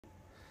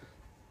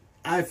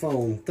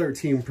iPhone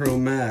 13 Pro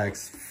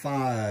Max,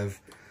 5.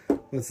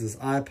 What's this?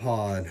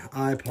 iPod.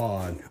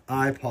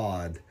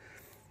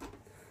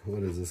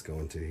 What is this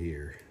going to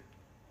here?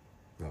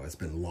 Oh, it's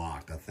been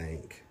locked, I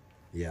think.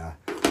 Yeah.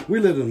 We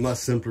live in a much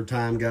simpler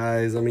time,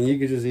 guys. I mean, you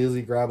could just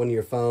easily grab one of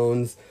your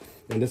phones.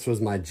 And this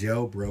was my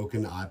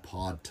jailbroken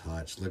iPod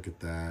Touch. Look at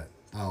that.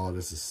 Oh,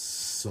 this is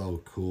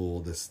so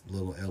cool. This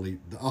little LED.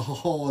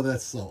 Oh,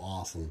 that's so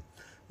awesome.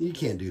 You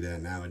can't do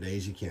that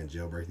nowadays. You can't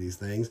jailbreak these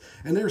things.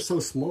 And they're so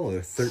small.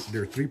 They're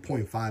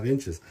 3.5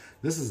 inches.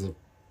 This is a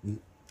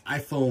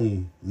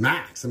iPhone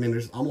Max. I mean,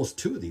 there's almost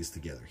 2 of these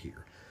together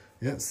here.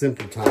 Yeah,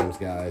 simple times,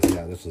 guys.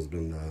 Yeah, this one's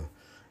been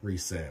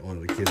reset. One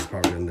of the kids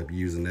probably end up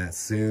using that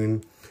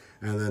soon.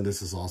 And then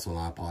this is also an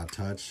iPod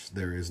Touch.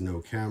 There is no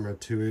camera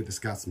to it. It's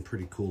got some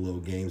pretty cool little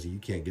games. You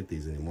can't get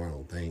these anymore, I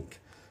don't think.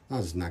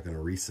 I'm just not going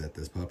to reset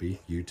this puppy.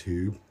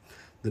 YouTube,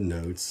 the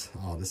notes.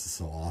 Oh, this is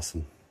so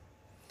awesome.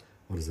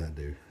 What does that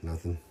do?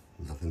 Nothing.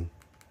 Nothing.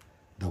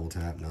 Double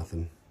tap.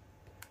 Nothing.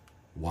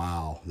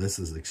 Wow, this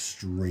is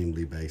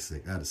extremely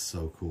basic. That is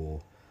so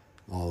cool.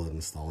 All the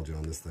nostalgia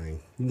on this thing.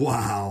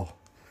 Wow.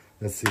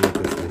 Let's see what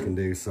this thing can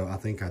do. So I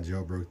think I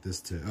jailbroke this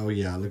too. Oh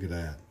yeah, look at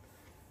that.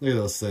 Look at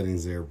those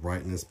settings there.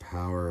 Brightness,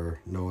 power,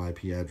 no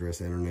IP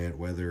address, internet,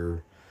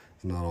 weather.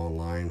 It's not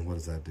online. What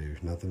does that do?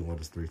 Nothing. What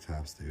does 3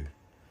 taps do?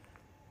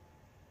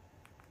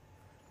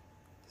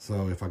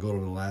 So if I go to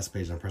the last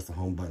page and I press the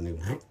home button,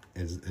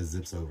 it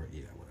zips over.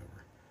 Yeah,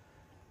 whatever.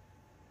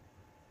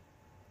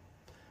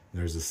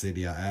 There's the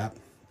Cydia app,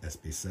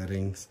 SB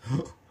settings.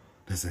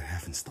 Does it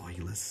have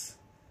Installulus?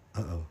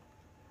 Uh-oh.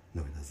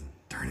 No, it doesn't.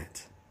 Darn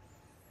it.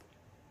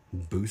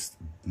 Boost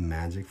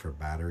magic for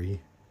battery.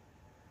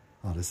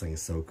 Oh, this thing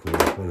is so cool.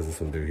 What does this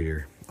one do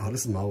here? Oh,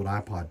 this is my old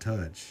iPod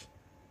Touch.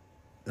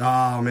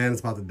 Oh, man,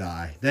 it's about to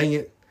die. Dang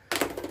it.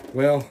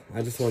 Well,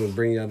 I just wanted to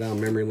bring y'all down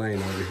memory lane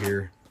over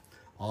here.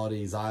 All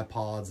these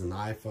iPods and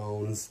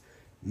iPhones,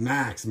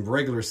 Max and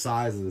regular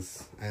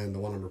sizes. And the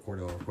one I'm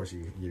recording on, of course,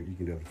 you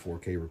can do a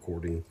 4K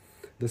recording.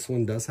 This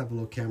one does have a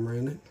little camera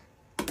in it.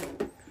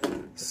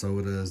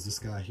 So does this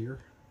guy here.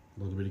 A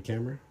little bitty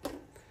camera.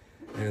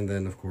 And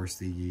then, of course,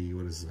 the,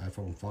 what is it,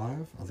 iPhone 5?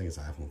 I think it's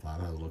iPhone 5.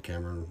 It has a little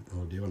camera and a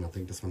little deal, and I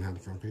think this one had the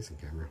front-facing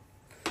camera.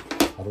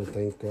 I don't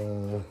think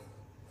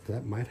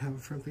that might have a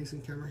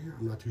front-facing camera here.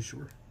 I'm not too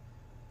sure.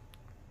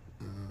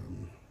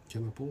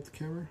 Can I pull up the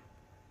camera?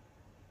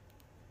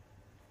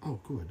 Oh,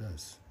 cool, it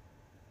does.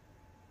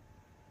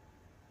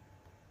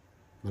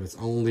 But it's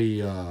only,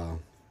 so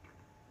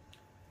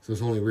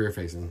it's only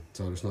rear-facing,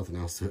 so there's nothing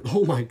else to it.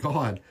 Oh, my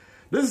God.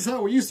 This is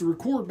how we used to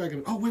record back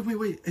in, oh,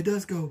 wait. It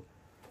does go.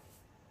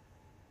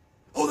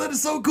 Oh, that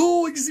is so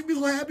cool. You see me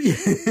so happy.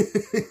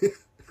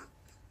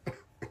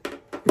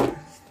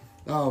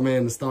 Oh,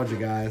 man, nostalgia,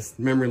 guys.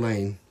 Memory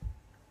lane.